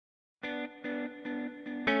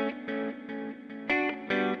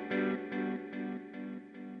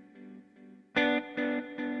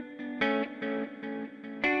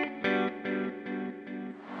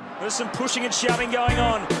There's some pushing and shoving going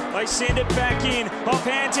on. They send it back in. Off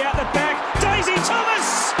hands out the back. Daisy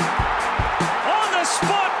Thomas! On the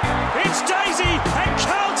spot. It's Daisy and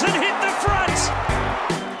Carlton hit the front.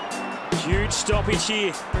 Huge stoppage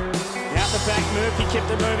here. Out the back, Murphy kept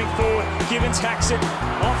it moving forward. Gibbons hacks it.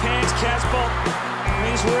 Off hands, Casbolt.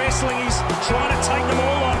 He's wrestling, he's trying to take them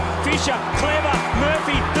all on. Fisher, clever,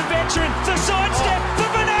 Murphy, the veteran, the sidestep, the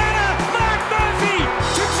banana! Mark Murphy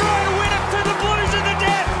to try and win it for the Blues in the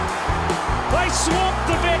death. They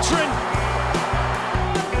swamped the veteran.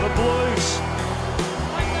 The Blues,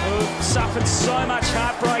 who've suffered so much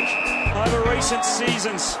heartbreak over recent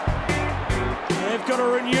seasons. They've got a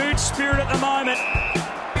renewed spirit at the moment.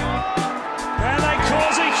 And they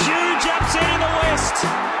cause a huge upset in the West.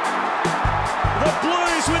 The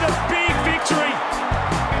Blues with a big victory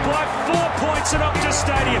by 4 points at Optus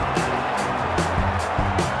Stadium.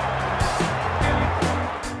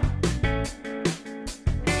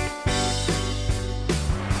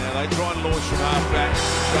 Now they try and launch from half-back.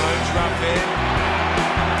 Jones run there.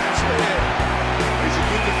 He's a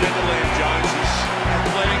good defender, Liam Jones. He's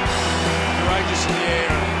athletic, courageous in the air,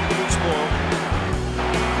 and good spoil.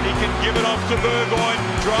 He can give it off to Burgoyne,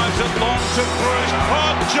 drives it long to Bruce.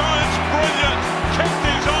 Oh, Jones, brilliant! Kept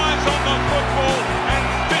his eyes on the football and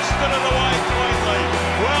fisted it away cleanly.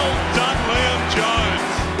 Well done, Liam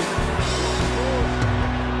Jones.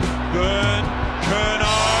 Byrne,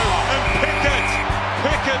 Curnow, and Pickett.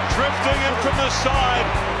 Pickett drifting in from the side.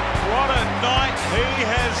 What a night he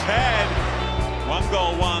has had. 1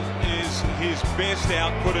 goal, 1 is his best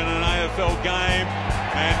output in an AFL game.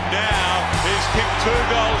 And now he's kicked 2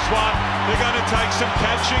 goals, 1. They're going to take some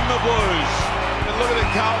catching, the Blues. And look at the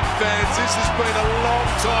Carlton fans. This has been a long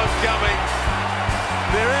time coming.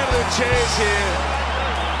 They're out of their chairs here.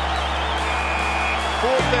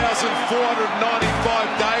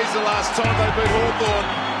 4,495 days the last time they beat Hawthorn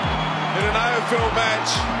in an AFL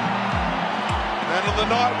match. And on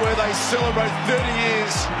the night where they celebrate 30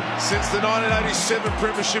 years since the 1987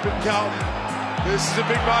 premiership at Carlton, this is a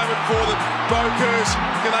big moment for them. Bokers,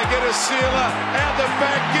 can they get a sealer? Out the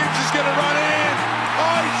back, Gibbs is going to run in.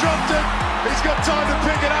 Oh, he dropped it. He's got time to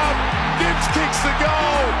pick it up. Gibbs kicks the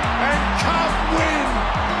goal and Carlton win.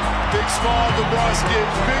 Big smile to Bryce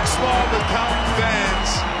Gibbs. Big smile to Carlton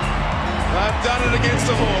fans. They've done it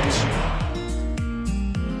against the Hawks.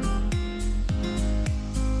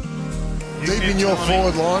 Deep in your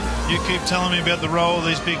forward line. You keep telling me about the role of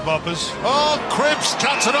these big boppers. Oh, Cripps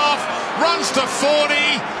cuts it off, runs to 40,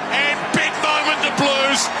 and big moment to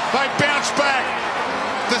Blues. They bounce back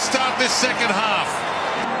to start this second half.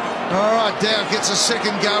 All right, Dow gets a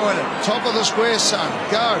second go at it. Top of the square, son.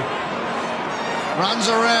 Go. Runs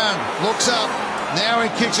around, looks up. Now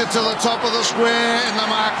he kicks it to the top of the square, and the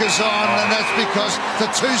marker's on, and that's because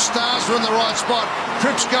the 2 stars were in the right spot.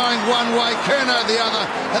 Cripps going one way, Curnow the other,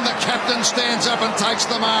 and the captain stands up and takes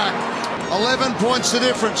the mark. 11 points the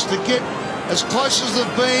difference to get as close as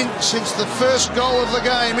they've been since the first goal of the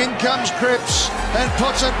game. In comes Cripps and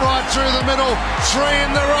puts it right through the middle. 3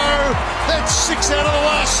 in a row. That's 6 out of the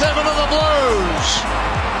last 7 of the Blues.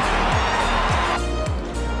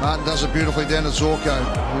 Martin does it beautifully down to Zorko,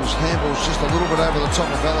 whose handball's just a little bit over the top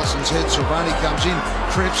of Allison's head. Silvani comes in,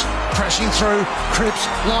 Cripps crashing through, Cripps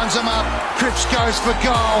lines him up, Cripps goes for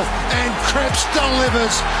goal, and Cripps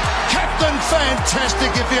delivers. Captain fantastic,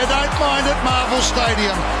 if you don't mind, at Marvel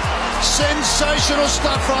Stadium. Sensational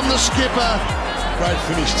stuff from the skipper. Great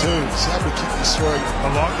finish too. He's able to kick this 3. I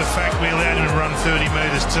like the fact we allowed him to run 30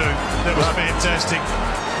 metres too. That was fantastic.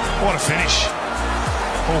 What a finish.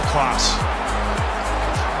 All class.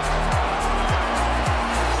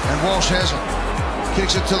 And Walsh has it.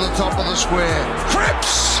 Kicks it to the top of the square.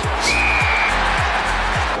 Cripps!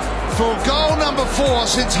 For goal number 4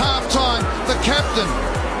 since half-time, the captain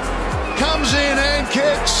comes in and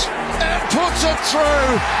kicks and puts it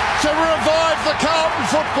through to revive the Carlton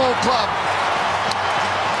Football Club.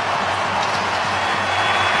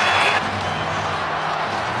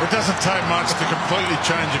 It doesn't take much to completely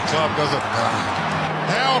change a club, does it?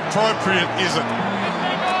 How appropriate is it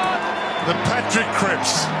that Patrick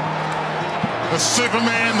Cripps, the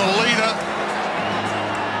Superman, the leader,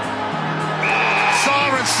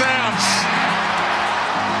 siren sounds,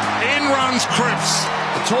 in runs Cripps.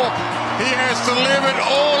 The talk. He has delivered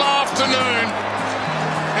all afternoon.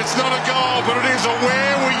 It's not a goal, but it is a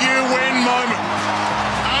where were you when moment.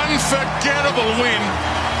 Unforgettable win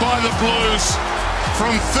by the Blues.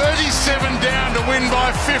 From 37 down to win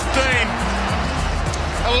by 15.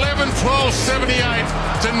 11-12-78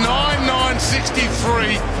 to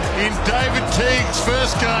 9-9-63 in David Teague's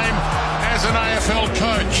first game as an AFL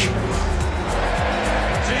coach.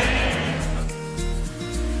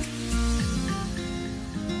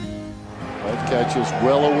 coach is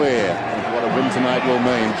well aware of what a win tonight will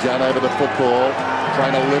mean. Judd over the football,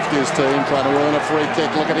 trying to lift his team, trying to earn a free kick.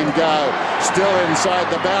 Look at him go. Still inside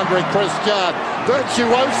the boundary, Chris Judd.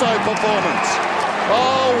 Virtuoso performance.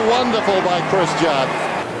 Oh, wonderful by Chris Judd.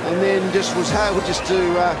 And then just was able just to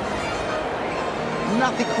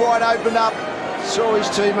nothing quite opened up. Saw his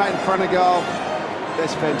teammate in front of goal.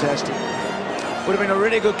 That's fantastic. Would have been a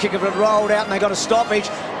really good kick if it rolled out and they got a stoppage.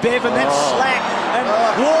 Bevan, then slack. And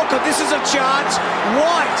Walker, this is a chance.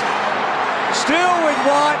 White, still with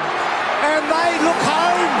White. And they look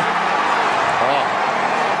home.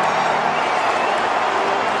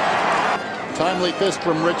 Timely fist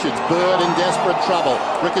from Richards. Bird in desperate trouble.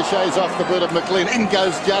 Ricochets off the boot of McLean. In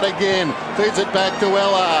goes Judd again. Feeds it back to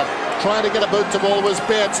Ellard. Trying to get a boot to ball was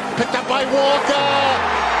Betts. Picked up by Walker.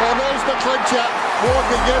 And there's the clincher.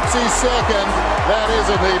 Walker gets his second. That is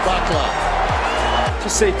a knee buckler.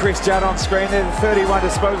 Just see Chris Judd on screen there, the 31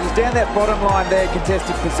 disposals. Down that bottom line there,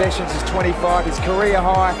 contested possessions is 25. His career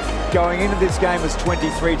high going into this game was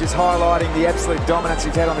 23, just highlighting the absolute dominance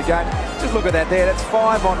he's had on the game. Just look at that there, that's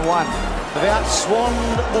 5-on-1. They've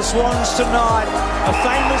outswanned the Swans tonight. A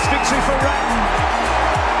famous victory for Ratton.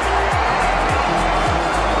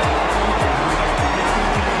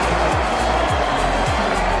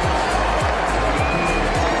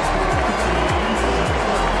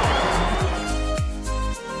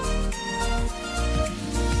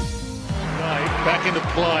 Back into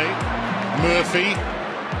play. Murphy,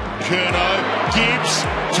 Curnow, Gibbs,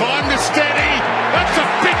 time to steady. That's a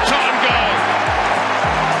big time goal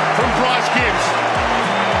from Bryce Gibbs.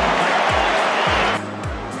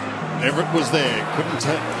 Everett was there, couldn't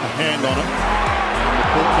take a hand on it. The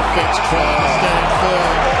court defence trying to stand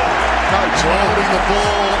firm. Holding the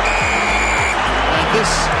ball. And this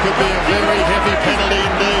could be a very heavy penalty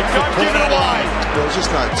indeed for Port Adelaide. There was just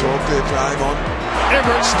no talk there, Draymond.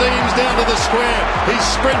 Everett steams down to the square. He's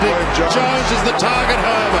sprinting. Jones is the target,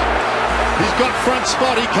 however. He's got front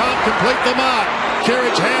spot. He can't complete the mark.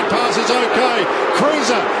 Kerridge hand pass is okay.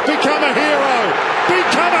 Cruiser, become a hero.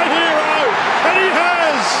 Become a hero. And he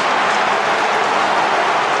has.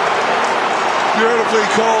 Beautifully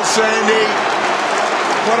called, Sandy.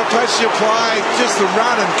 What a place you play. Just the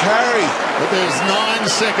run and carry. But there's 9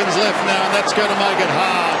 seconds left now, and that's going to make it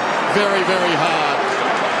hard. Very, very hard.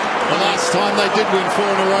 The last time they did win 4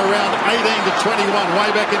 in a row, round 18-21, way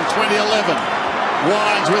back in 2011.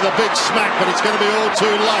 Wines with a big smack, but it's going to be all too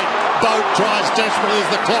late. Boat tries desperately as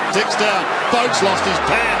the clock ticks down. Boat's lost his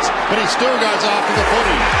pants, but he still goes after the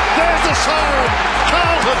footy. There's the siren.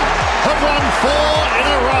 Carlton have won 4 in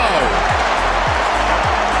a row.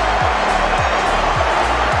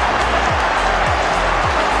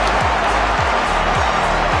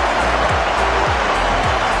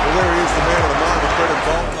 Well, there he is, the man of the moment, Brendan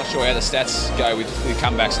Bolton. I'm not sure how the stats go with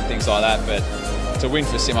comebacks and things like that, but to win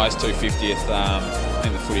for Simo's 250th, I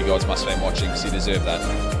think the footy gods must have been watching because he deserved that.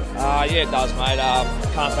 Yeah, it does, mate.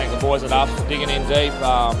 Can't thank the boys enough for digging in deep.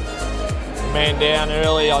 Man down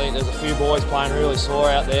early. I think there's a few boys playing really sore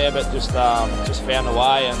out there, but just found a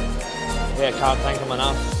way, and yeah, can't thank them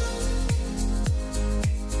enough.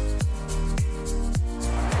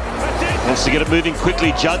 Wants to get it moving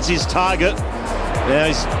quickly. Judd's his target. Now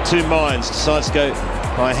he's 2 minds. Decides to go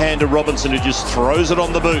by hand to Robinson, who just throws it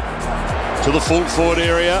on the boot to the full forward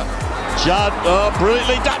area. Judd,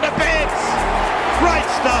 brilliantly done to Betts. Great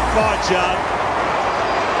stuff by Judd.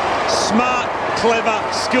 Smart, clever,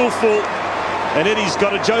 skillful. And Eddie's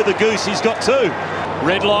got a Joe the Goose. He's got 2.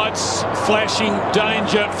 Red lights, flashing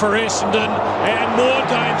danger for Essendon, and more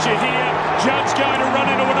danger here. Judd's going to run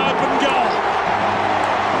into an open goal.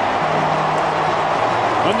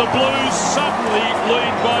 And the Blues suddenly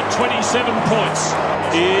lead by 27 points.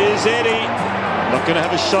 Here's Eddie. Not going to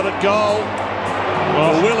have a shot at goal.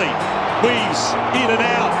 Well, Willie weaves in and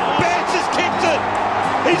out. Betts has kicked it.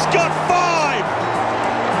 He's got 5.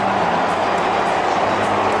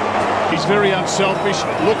 He's very unselfish.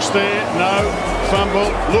 Looks there, no.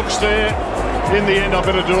 Fumble, looks there. In the end, I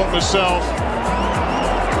better do it myself.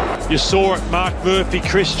 You saw it, Mark Murphy,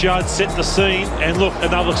 Chris Judd set the scene, and look,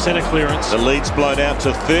 another centre clearance. The lead's blown out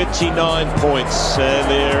to 39 points, and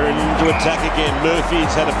they're into attack again.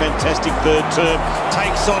 Murphy's had a fantastic third term,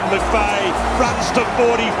 takes on McVeigh, runs to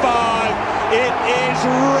 45. It is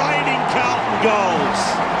raining Carlton goals.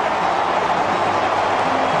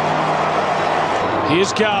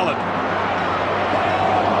 Here's Garland.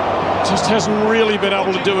 Just hasn't really been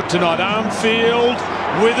able to do it tonight. Armfield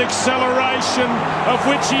with acceleration, of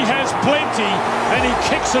which he has plenty, and he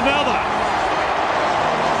kicks another.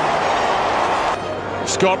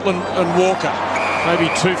 Scotland and Walker maybe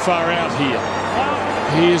too far out here.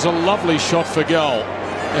 Here's a lovely shot for goal.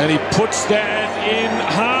 And he puts that in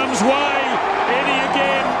harm's way. Eddie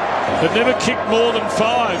again. Had never kicked more than 5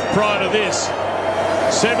 prior to this.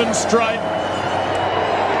 7 straight.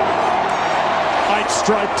 8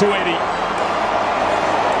 straight to Eddie.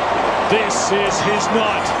 This is his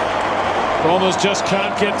night. Bombers just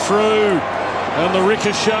can't get through. And the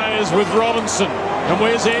ricochet is with Robinson. And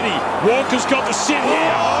where's Eddie? Walker's got the sit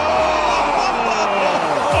here.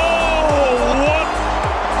 Oh, what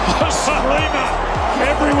a screamer.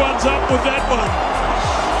 Everyone's up with that one.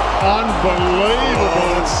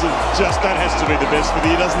 Unbelievable. It's just, that has to be the best for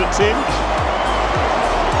the year, doesn't it, Tim?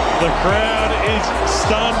 The crowd is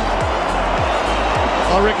stunned.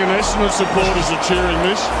 I reckon Essendon supporters are cheering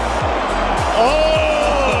this.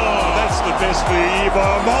 Oh, that's the best for the year by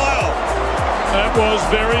a mile. That was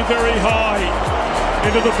very, very high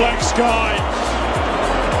into the black sky.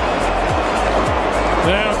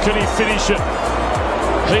 Now can he finish it?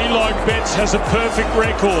 He, like Betts, has a perfect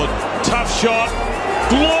record. Tough shot.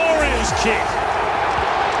 Glorious kick.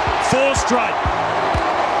 4 straight.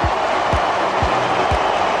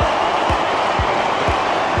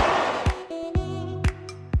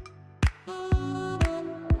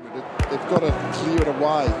 They've got to clear it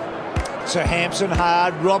away. So Hampson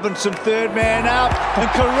hard, Robinson third man up, and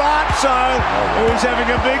Carrazzo, who's having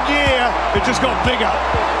a big year, it just got bigger.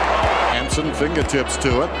 Hampson fingertips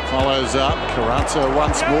to it, follows up. Carranza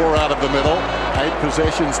once more out of the middle. 8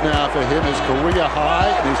 possessions now for him, his career high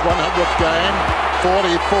in his 100th game,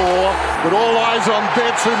 44. But all eyes on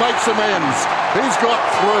Betts, who makes amends. He's got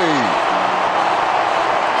 3.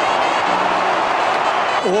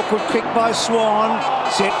 Awkward kick by Swan.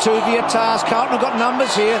 Set 2 via task. Carlton have got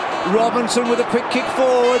numbers here. Robinson with a quick kick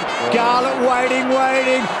forward. Garlett waiting.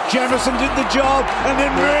 Jamison did the job. And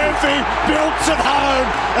then Murphy builds it home.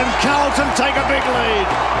 And Carlton take a big lead.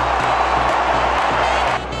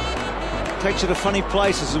 Takes you to funny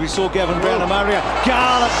places as we saw Gavin Brown and Maria.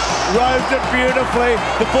 Garlett roved it beautifully.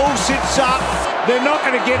 The ball sits up. They're not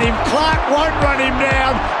going to get him. Clark won't run him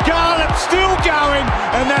down. Garlett still going.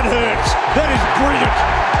 And that hurts. That is brilliant.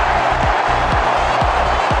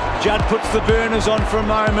 Judd puts the burners on for a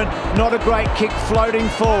moment. Not a great kick floating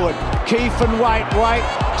forward. Keefe and Waite.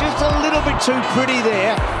 Just a little bit too pretty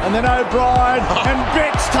there. And then O'Brien and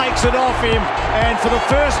Betts takes it off him. And for the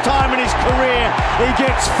first time in his career, he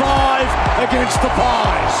gets 5 against the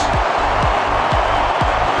Pies.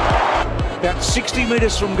 About 60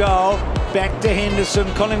 metres from goal. Back to Henderson.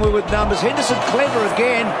 Collingwood with numbers. Henderson clever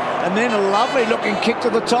again. And then a lovely looking kick to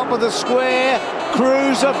the top of the square.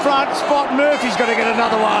 Cruiser front spot. Murphy's going to get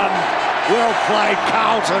another one. Well played,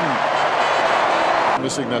 Carlton.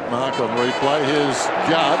 Missing that mark on replay. Here's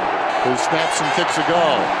Judd, who snaps and kicks a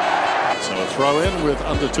goal. So a throw in with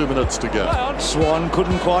under 2 minutes to go. Swan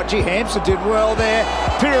couldn't quite. Hampson did well there.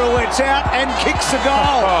 Pirouettes out and kicks the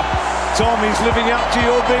goal. Tommy's living up to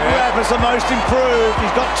your big rap as the most improved.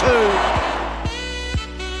 He's got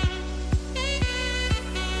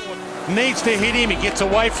 2. Needs to hit him. He gets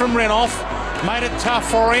away from Renouf. Made it tough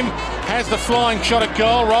for him. Has the flying shot at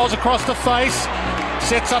goal. Rolls across the face.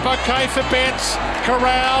 Sets up okay for Betts.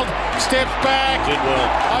 Corralled. Steps back. Did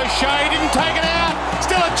well. O'Shea didn't take it out.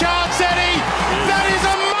 Still a chance, Eddie. That is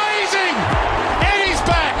amazing. Eddie's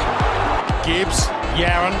back. Gibbs.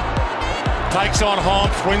 Yaron. Takes on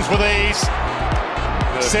Homps. Wins with ease.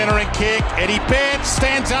 Centering kick. Eddie Betts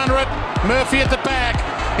stands under it. Murphy at the back.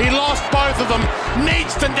 He lost both of them.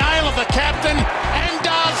 Needs to nail of the captain. And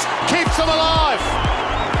does. Keeps them alive.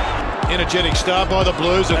 Energetic start by the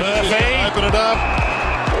Blues. And Murphy. Open it up.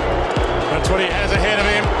 That's what he has ahead of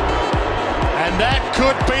him. And that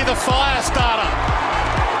could be the fire starter.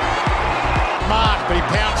 Mark, but he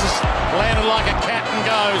pounces. Landed like a cat and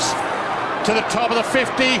goes to the top of the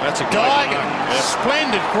 50. That's a Geiger. Yep.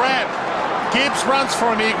 Splendid grab. Gibbs runs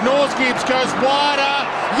for him. He ignores Gibbs. Goes wider.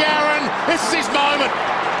 Yaron. This is his moment.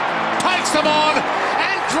 Takes them on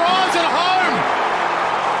and drives it home.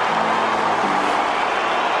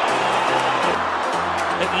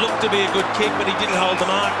 It looked to be a good kick, but he didn't hold the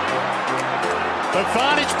mark.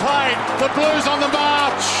 Advantage played. The Blues on the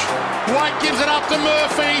march. White gives it up to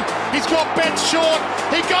Murphy. He's got Betts short.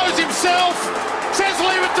 He goes himself. Says,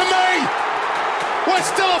 leave it to me. We're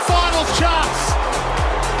still a final chance.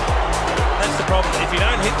 That's the problem. If you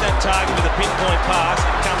don't hit that target with a pinpoint pass,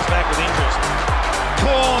 it comes back with interest.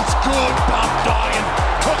 Corns, good bump, Duggan.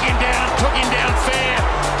 Took him down fair.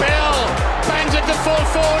 Bell bangs it to full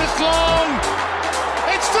forward. It's long.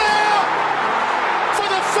 It's there. For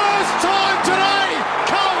the first time today,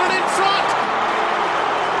 Carlton in front.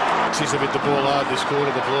 She's a bit the ball hard this quarter,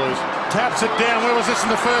 the Blues. Taps it down. Where was this in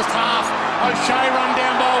the first half? O'Shea run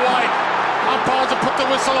down by Waite. Umpires have put the the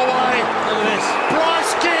whistle away. Look at this.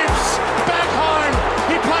 Bryce Gibbs back home.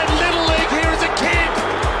 He played Little League here as a kid.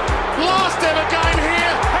 Last ever game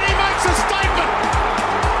here, and he makes a statement.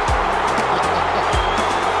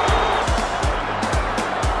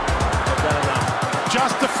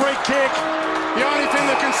 Just a free kick. The only thing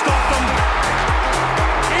that can stop them.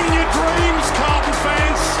 In your dreams, Carlton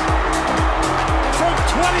fans. From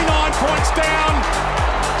 29 points down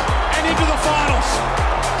and into the finals.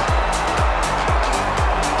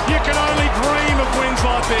 You can only dream of wins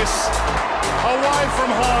like this. Away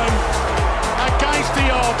from home, against the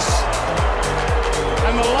odds.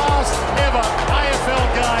 And the last ever AFL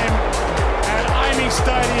game at Amy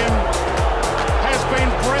Stadium has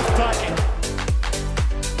been breathtaking.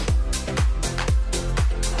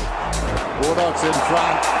 Bulldogs in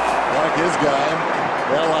front, like his game.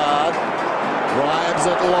 Ellard drives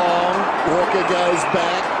it long. Walker goes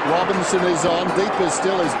back. Robinson is on. Deeper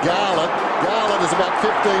still is Garlett. Garlett is about 15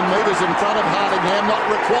 metres in front of Hardingham. Not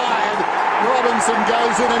required. Robinson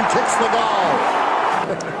goes in and kicks the goal.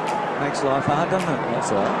 Makes life hard, doesn't it? That's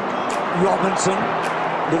right. Robinson,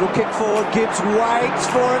 little kick forward. Gibbs waits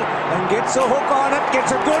for it and gets a hook on it. Gets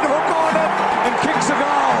a good hook on it and kicks a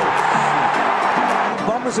goal.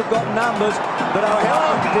 Bombers have got numbers, but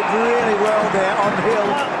O'Halloran did really well there on Hill.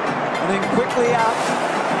 And then quickly up.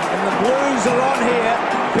 And the Blues are on here.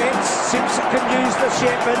 Betts, Simpson can use the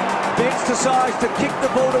Shepherd. Betts decides to kick the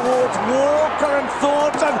ball towards Walker and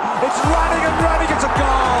Thornton. It's running and running. It's a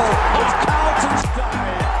goal. It's Carlton's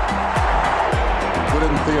day. Good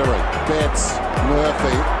in theory. Betts,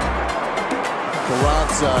 Murphy.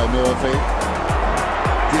 Carazzo, Murphy.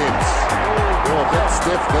 Gibbs. Oh, a bit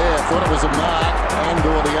stiff there. Thought it was a mark and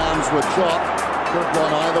or the arms were chopped. Could have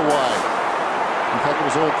gone either way. In fact, it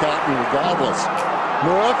was all Carlton regardless.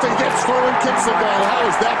 Murphy gets through and kicks the goal. How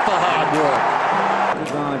is that for hard work?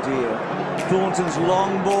 Good idea. Thornton's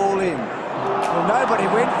long ball in. Well, nobody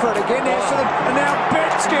went for it again. And now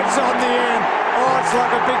Betts gets on the end. Oh, it's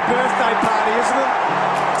like a big birthday party, isn't it?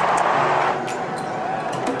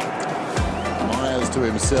 Myers to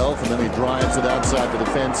himself, and then he drives it outside the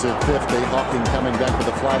defensive 50. Hocking coming back with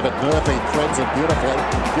a flight, but Murphy threads it beautifully.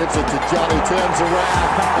 Gives it to Judd, who turns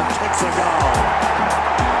around and kicks a goal.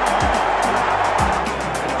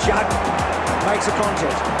 Judd makes a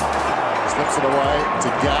contest. Slips it away to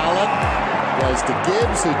Garlett. Goes to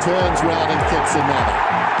Gibbs, who turns round and kicks another.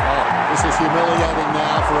 Oh, this is humiliating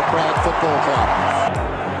now for a proud football club.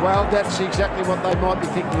 Well, that's exactly what they might be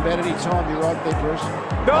thinking about any time. You're right there, Bruce.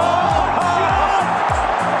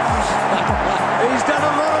 He's done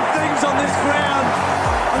a lot of things on this ground.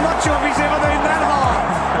 I'm not sure if he's ever been that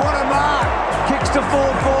high. What a mark. Kicks to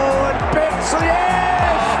full forward. Betts,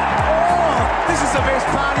 yes! Oh, this is the best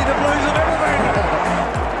party the Blues have ever been.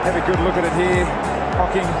 Have a good look at it here.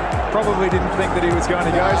 Hocking probably didn't think that he was going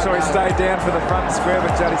to go, so he stayed down for the front square,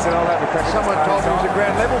 but Juddy said, I'll have a crack at Someone told me he was a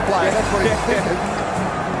ground level player. That's what he said.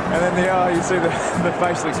 And then you see the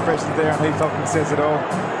facial expressions there, and Heath Hocking says it all.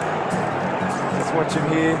 Just watch him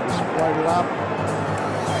here. Just wave it up.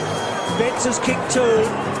 Betts has kicked 2.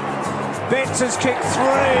 Betts has kicked 3.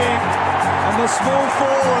 And the small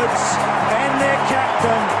forwards and their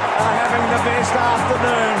captain are having the best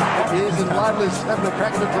afternoon. Yes, and Lovely's having a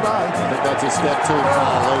crack at it today. I think that's a step too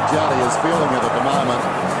far. Lee Juddy is feeling it at the moment.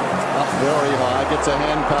 Up very high, gets a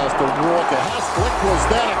hand pass to Walker. How slick was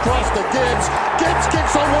that across to Gibbs? Gibbs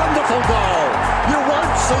kicks a wonderful goal. You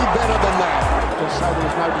won't see better than that. Just so there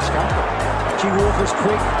was no discomfort. G. Walker's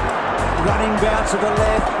quick. Running bounce to the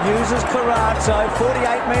left, uses Carazzo,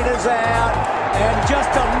 48 metres out, and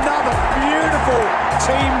just another beautiful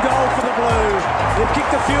team goal for the Blues. They've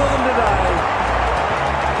kicked a few of them today.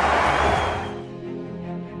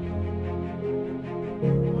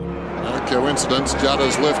 No coincidence, Judd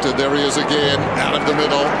has lifted, there he is again, out of the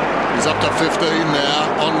middle. He's up to 15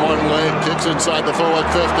 now, on one leg, kicks inside the forward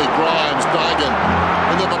 50, Grimes, Digan,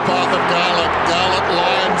 into the path of Garlett. Garlett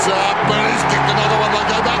lines up, and he's kicked another one, they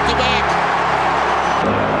go back to back.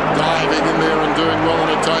 Diving in there and doing well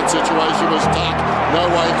in a tight situation was Tuck. No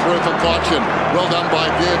way through for Cochin. Well done by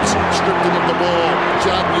Gibbs. Stripped him of the ball.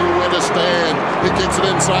 Judd knew where to stand. He kicks it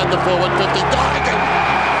inside the forward 50. Digan!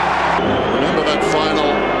 Remember that final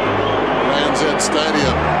Land's End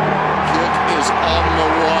Stadium. Kick is on the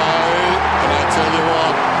way. And I tell you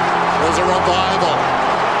what, there's a revival.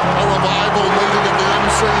 A revival meeting at the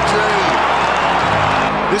MCG.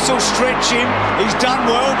 This will stretch him. He's done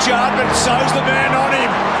well, Judd, but so's the man on him.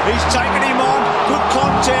 He's taken him on. Good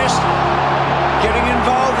contest. Getting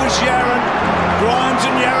involved with Yaron. Grimes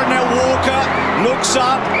and Yaron, now Walker. looks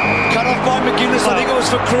up, cut off by McGuinness. I think it was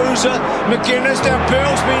for Cruiser. McGuinness, now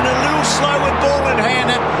Bell's been a little slow with ball in hand.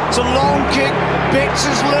 It's a long kick. Betts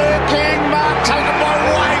is lurking. Mark taken by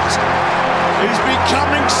Waite. He's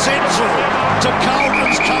becoming central to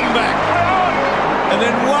Carlton's comeback. And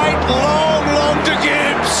then Waite, long to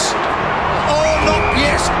Gibbs. Oh, not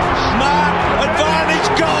yes. Mark, advantage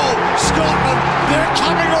goal. Scotland, they're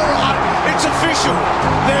coming all right. It's official.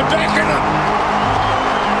 They're back in it.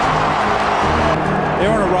 They're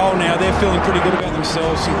on a roll now. They're feeling pretty good about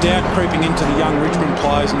themselves. Doubt creeping into the young Richmond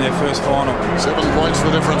players in their first final. 7 points the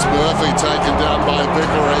difference. Murphy taken down by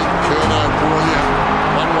Vickery. Curnow brilliant.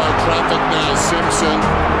 One-way traffic now. Simpson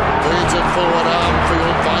feeds it forward.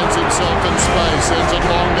 Armfield finds himself in space. Sends it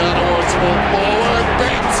long down towards full forward.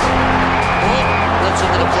 Betts. Oh, Betts will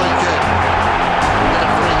get a free kick. Get a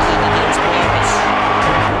free kick against Morris.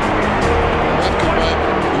 That could make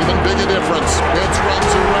even bigger difference. Betts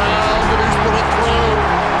runs around and he's put it through.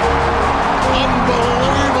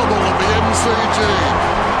 Unbelievable at the MCG.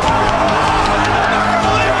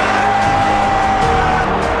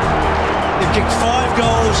 They've kicked 5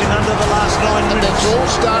 goals in under the last 9 minutes. It's all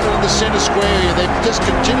started in the centre square here. They've just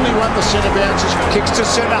continually run the centre bounces. Kicks to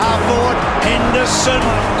centre half forward. Henderson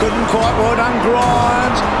couldn't quite well done.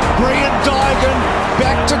 Grimes. Brilliant Dygan.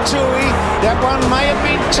 Back to Tui. That one may have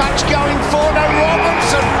been touched going forward. No,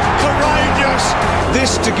 Robinson. Courageous.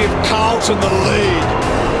 This to give Carlton the lead.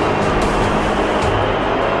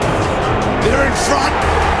 They're in front.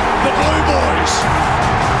 The Blue Boys.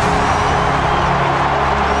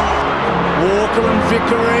 Walker and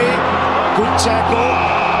Vickery. Good tackle.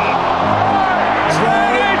 Throw.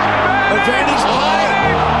 Advantage play.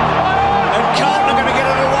 And Carlton are going to get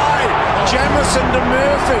it away. Jamison to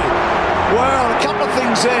Murphy. Well, a couple of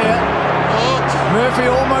things there. Murphy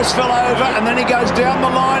almost fell over, and then he goes down the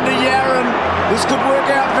line to Yaron. This could work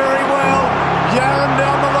out very well. Yaron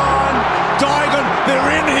down the line. Dygan,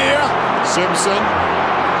 they're in here. Simpson,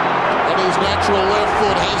 on his natural left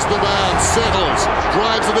foot, has the man, settles,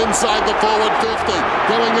 drives it inside the forward 50.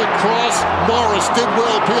 Going across, Morris did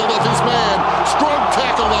well, peeled off his man. Strong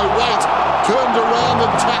tackle though, Waite turned around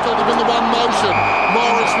and tackled him in the one motion.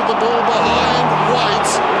 Morris with the ball behind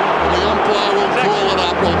Waite. And the umpire will call it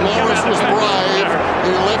up. Well, Morris was brave.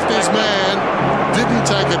 He left his man, didn't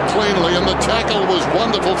take it cleanly, and the tackle was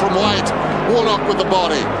wonderful from Waite. Warnock with the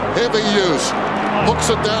body. Heavy use.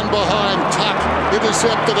 Hooks it down behind. Tuck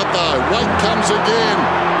intercepted it though. Waite comes again.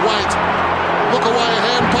 Waite. Look away,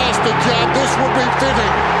 hand pass to Judd. This would be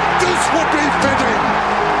fitting. This would be fitting.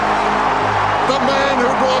 The man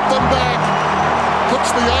who brought them back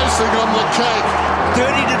puts the icing on the cake.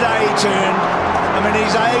 30 today he turned. I mean,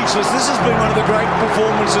 he's ageless. This has been one of the great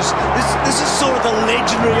performances. This is sort of the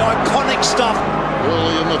legendary, iconic stuff.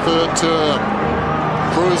 Early in the third term.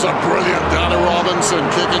 Cruiser brilliant down to Robinson.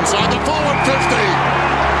 Kick inside the forward 50.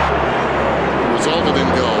 Resulted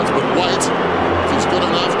in goals, but Waite, if he's good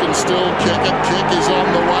enough, can still kick it. Kick is on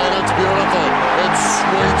the way, and it's beautiful. It's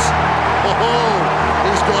sweet. Oh,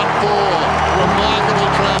 he's got 4.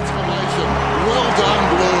 Remarkable transformation. Well done,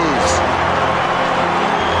 Blues.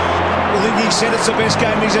 I think he said it's the best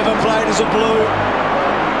game he's ever played as a Blue.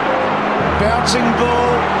 Bouncing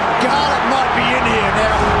ball. Garlick might be in here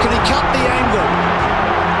now. Can he cut the angle?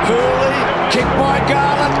 Hurley, kicked by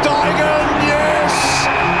Garlick. Dygan, yes!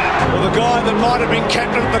 Well, the guy that might have been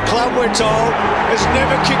captain of the club, we're told, has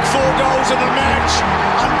never kicked 4 goals in a match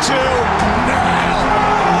until now.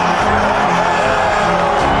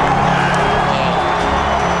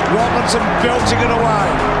 Robinson belting it away.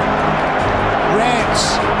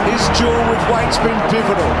 Rance, his duel with Waite's been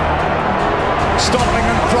pivotal. Stopping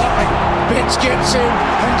and propping. Betts gets in,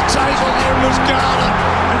 and taking him was Garland.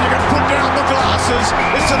 And you can put down the glasses.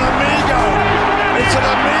 It's an amigo. It's an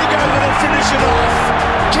amigo that'll finish it off.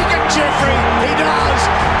 Kick it, Jeffrey. He does.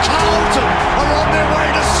 Carlton are on their way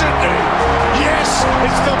to Sydney. Yes,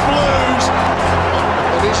 it's the Blues.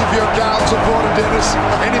 It is if you're a Carlton supporter, Dennis.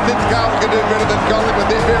 Anything Carlton can do better than Collingwood,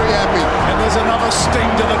 they're very happy. And there's another sting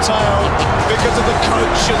to the tail because of the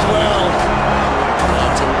coach as well.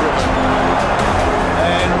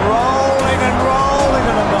 And rolling and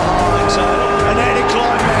behind. So